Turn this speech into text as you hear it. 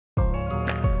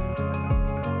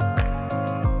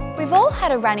We've all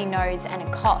had a runny nose and a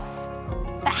cough,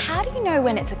 but how do you know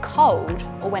when it's a cold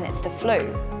or when it's the flu?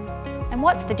 And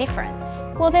what's the difference?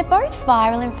 Well, they're both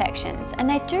viral infections and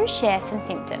they do share some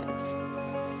symptoms.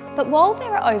 But while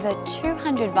there are over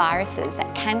 200 viruses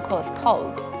that can cause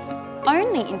colds,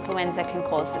 only influenza can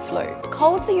cause the flu.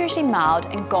 Colds are usually mild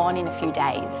and gone in a few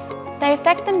days. They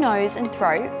affect the nose and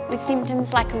throat with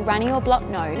symptoms like a runny or blocked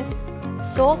nose,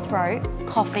 sore throat,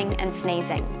 coughing and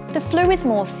sneezing. The flu is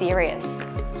more serious,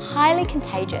 highly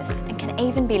contagious and can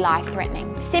even be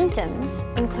life-threatening. Symptoms,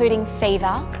 including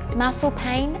fever, muscle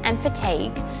pain and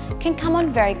fatigue, can come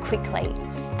on very quickly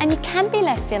and you can be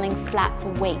left feeling flat for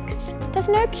weeks. There's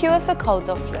no cure for colds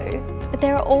or flu, but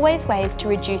there are always ways to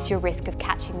reduce your risk of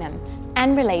catching them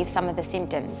and relieve some of the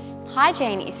symptoms.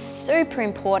 Hygiene is super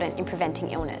important in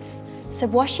preventing illness, so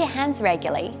wash your hands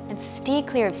regularly and steer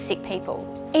clear of sick people.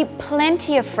 Eat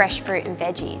plenty of fresh fruit and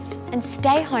veggies and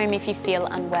stay home if you feel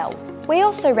unwell. We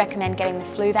also recommend getting the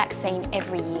flu vaccine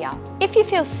every year. If you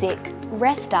feel sick,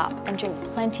 rest up and drink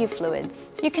plenty of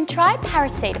fluids. You can try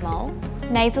paracetamol,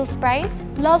 nasal sprays,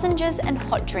 lozenges and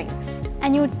hot drinks.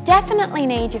 And you'll definitely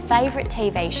need your favourite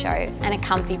TV show and a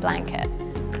comfy blanket.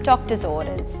 Doctor's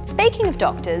orders. Speaking of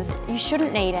doctors, you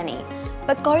shouldn't need any,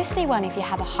 but go see one if you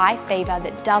have a high fever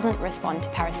that doesn't respond to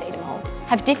paracetamol,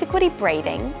 have difficulty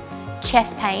breathing,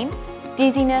 chest pain,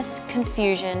 dizziness,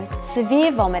 confusion,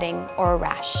 severe vomiting or a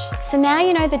rash. So now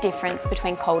you know the difference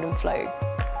between cold and flu.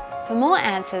 For more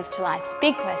answers to life's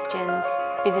big questions,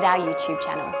 visit our YouTube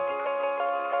channel.